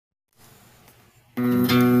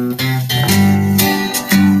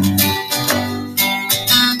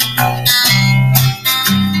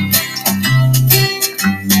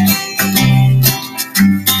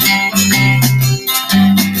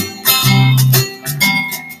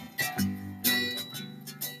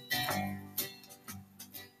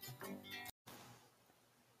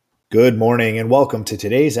Good morning and welcome to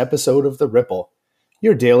today's episode of The Ripple,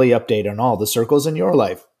 your daily update on all the circles in your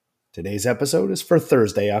life. Today's episode is for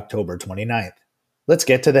Thursday, October 29th. Let's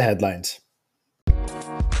get to the headlines.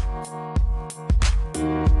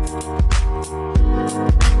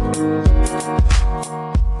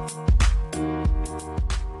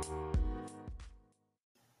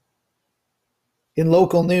 In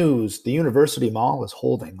local news, the University Mall is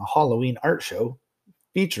holding a Halloween art show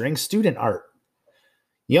featuring student art.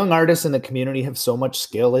 Young artists in the community have so much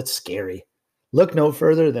skill, it's scary. Look no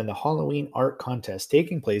further than the Halloween art contest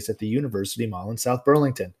taking place at the University Mall in South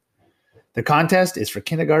Burlington. The contest is for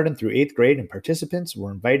kindergarten through 8th grade, and participants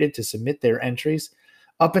were invited to submit their entries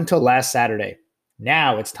up until last Saturday.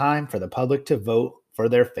 Now it's time for the public to vote for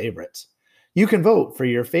their favorites. You can vote for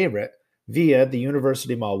your favorite via the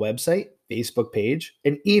University Mall website, Facebook page,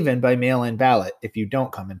 and even by mail-in ballot if you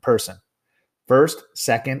don't come in person. First,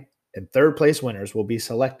 second, and third place winners will be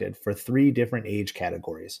selected for 3 different age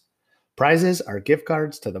categories. Prizes are gift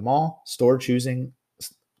cards to the mall store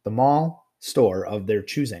of their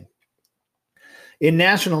choosing. In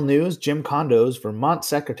national news, Jim Condos, Vermont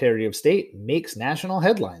Secretary of State, makes national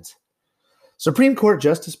headlines. Supreme Court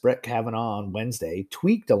Justice Brett Kavanaugh on Wednesday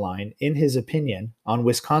tweaked a line in his opinion on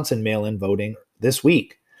Wisconsin mail-in voting this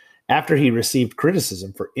week, after he received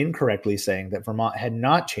criticism for incorrectly saying that Vermont had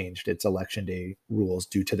not changed its election day rules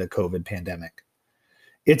due to the COVID pandemic.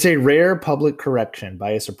 It's a rare public correction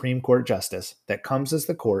by a Supreme Court justice that comes as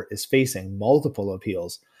the court is facing multiple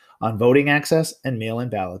appeals on voting access and mail-in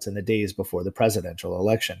ballots in the days before the presidential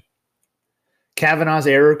election. Kavanaugh's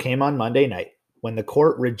error came on Monday night when the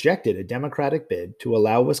court rejected a Democratic bid to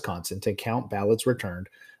allow Wisconsin to count ballots returned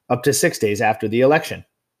up to 6 days after the election.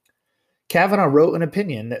 Kavanaugh wrote an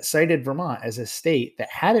opinion that cited Vermont as a state that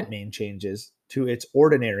hadn't made changes to its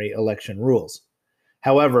ordinary election rules.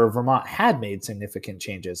 However, Vermont had made significant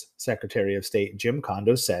changes, Secretary of State Jim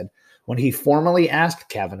Condos said when he formally asked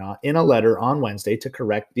Kavanaugh in a letter on Wednesday to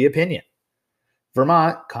correct the opinion.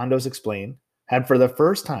 Vermont, Condos explained, had for the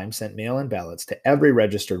first time sent mail-in ballots to every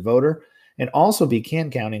registered voter and also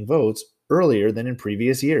began counting votes earlier than in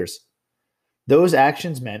previous years. Those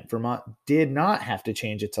actions meant Vermont did not have to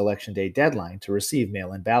change its election day deadline to receive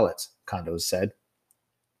mail-in ballots, Condos said.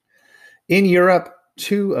 In Europe,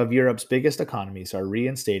 2 of Europe's biggest economies are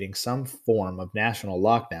reinstating some form of national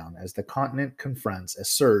lockdown as the continent confronts a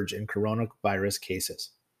surge in coronavirus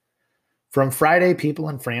cases. From Friday, people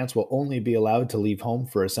in France will only be allowed to leave home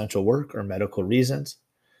for essential work or medical reasons.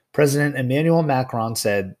 President Emmanuel Macron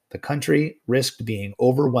said the country risked being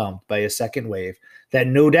overwhelmed by a second wave that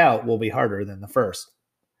no doubt will be harder than the first.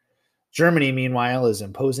 Germany, meanwhile, is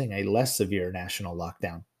imposing a less severe national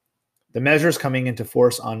lockdown. The measures coming into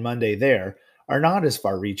force on Monday there are not as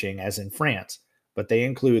far-reaching as in France, but they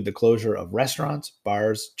include the closure of restaurants,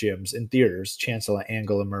 bars, gyms, and theaters, Chancellor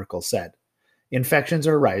Angela Merkel said. Infections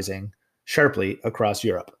are rising sharply across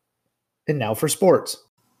Europe. And now for sports.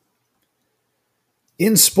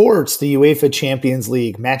 In sports, the UEFA Champions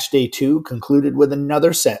League Match Day 2 concluded with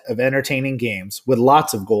another set of entertaining games with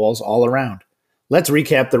lots of goals all around. Let's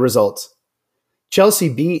recap the results. Chelsea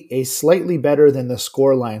beat a slightly better than the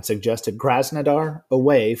scoreline suggested Krasnodar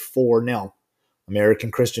away 4-0. American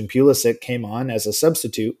Christian Pulisic came on as a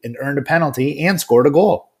substitute and earned a penalty and scored a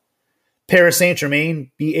goal. Paris Saint-Germain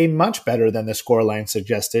beat a much better than the scoreline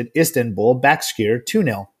suggested Istanbul Başakşehir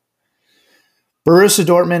 2-0. Borussia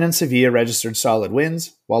Dortmund and Sevilla registered solid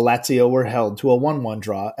wins, while Lazio were held to a 1-1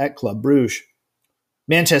 draw at Club Brugge.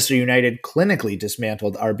 Manchester United clinically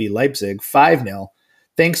dismantled RB Leipzig 5-0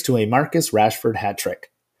 thanks to a Marcus Rashford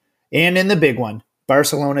hat-trick. And in the big one,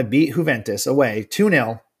 Barcelona beat Juventus away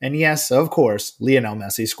 2-0, and yes, of course, Lionel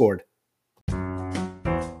Messi scored.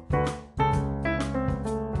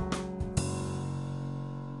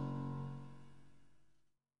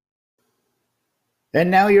 And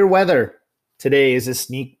now your weather. Today is a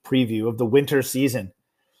sneak preview of the winter season.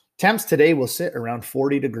 Temps today will sit around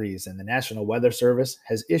 40 degrees, and the National Weather Service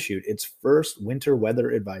has issued its first winter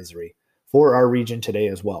weather advisory for our region today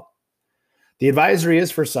as well. The advisory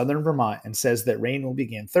is for southern Vermont and says that rain will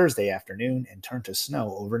begin Thursday afternoon and turn to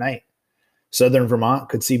snow overnight. Southern Vermont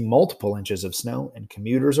could see multiple inches of snow, and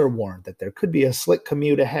commuters are warned that there could be a slick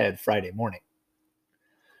commute ahead Friday morning.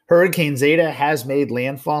 Hurricane Zeta has made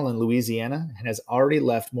landfall in Louisiana and has already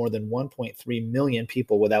left more than 1.3 million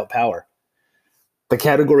people without power. The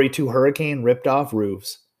Category 2 hurricane ripped off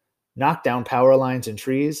roofs, knocked down power lines and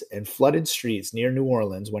trees, and flooded streets near New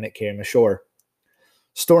Orleans when it came ashore.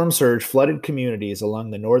 Storm surge flooded communities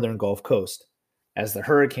along the northern Gulf Coast. As the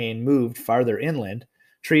hurricane moved farther inland,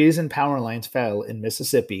 trees and power lines fell in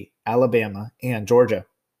Mississippi, Alabama, and Georgia.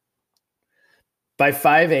 By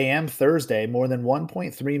 5 a.m. Thursday, more than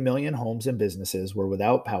 1.3 million homes and businesses were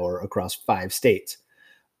without power across 5 states,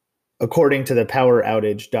 according to the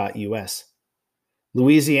poweroutage.us.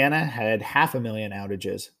 Louisiana had 500,000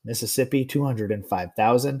 outages, Mississippi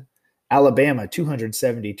 205,000, Alabama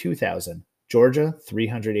 272,000, Georgia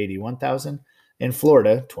 381,000, and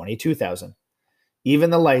Florida 22,000.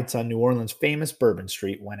 Even the lights on New Orleans' famous Bourbon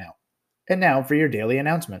Street went out. And now for your daily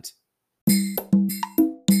announcements.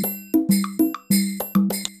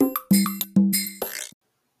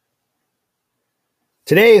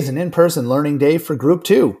 Today is an in-person learning day for Group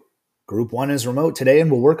 2. Group 1 is remote today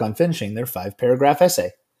and will work on finishing their 5-paragraph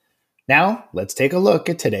essay. Now, let's take a look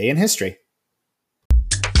at Today in History.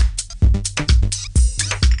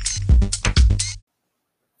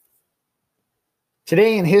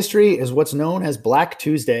 Today in history is what's known as Black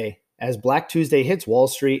Tuesday. As Black Tuesday hits Wall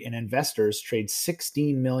Street and investors trade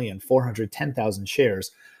 16,410,000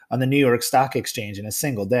 shares on the New York Stock Exchange in a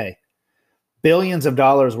single day. Billions of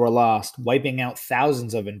dollars were lost, wiping out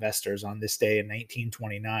thousands of investors on this day in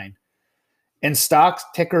 1929. And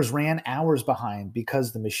stock tickers ran hours behind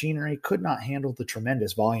because the machinery could not handle the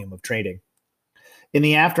tremendous volume of trading. In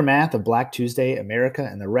the aftermath of Black Tuesday, America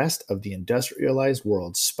and the rest of the industrialized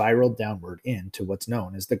world spiraled downward into what's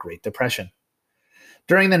known as the Great Depression.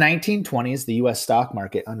 During the 1920s, the U.S. stock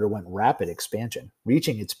market underwent rapid expansion,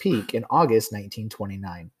 reaching its peak in August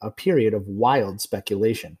 1929, a period of wild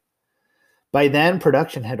speculation. By then,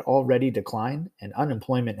 production had already declined and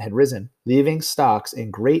unemployment had risen, leaving stocks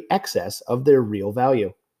in great excess of their real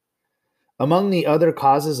value. Among the other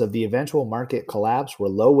causes of the eventual market collapse were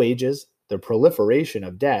low wages, the proliferation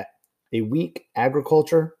of debt, a weak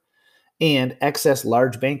agriculture, and excess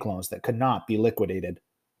large bank loans that could not be liquidated.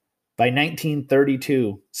 By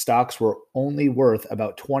 1932, stocks were only worth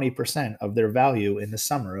about 20% of their value in the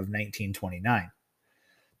summer of 1929.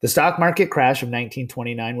 The stock market crash of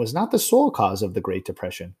 1929 was not the sole cause of the Great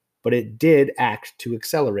Depression, but it did act to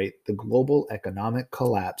accelerate the global economic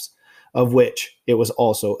collapse, of which it was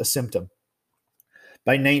also a symptom.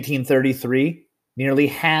 By 1933, nearly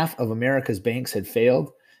half of America's banks had failed,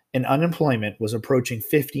 and unemployment was approaching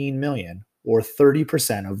 15 million, or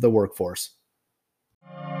 30% of the workforce.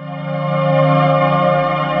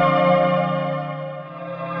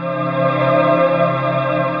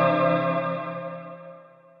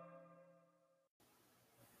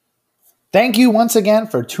 Thank you once again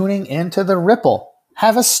for tuning in to The Ripple.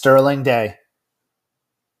 Have a sterling day.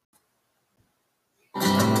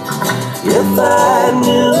 If I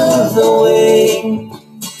knew the way,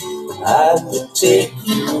 I would take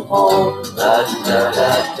you home. La da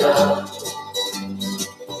da da,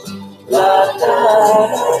 la da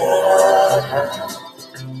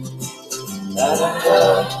da da da da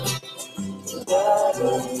da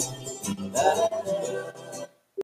da.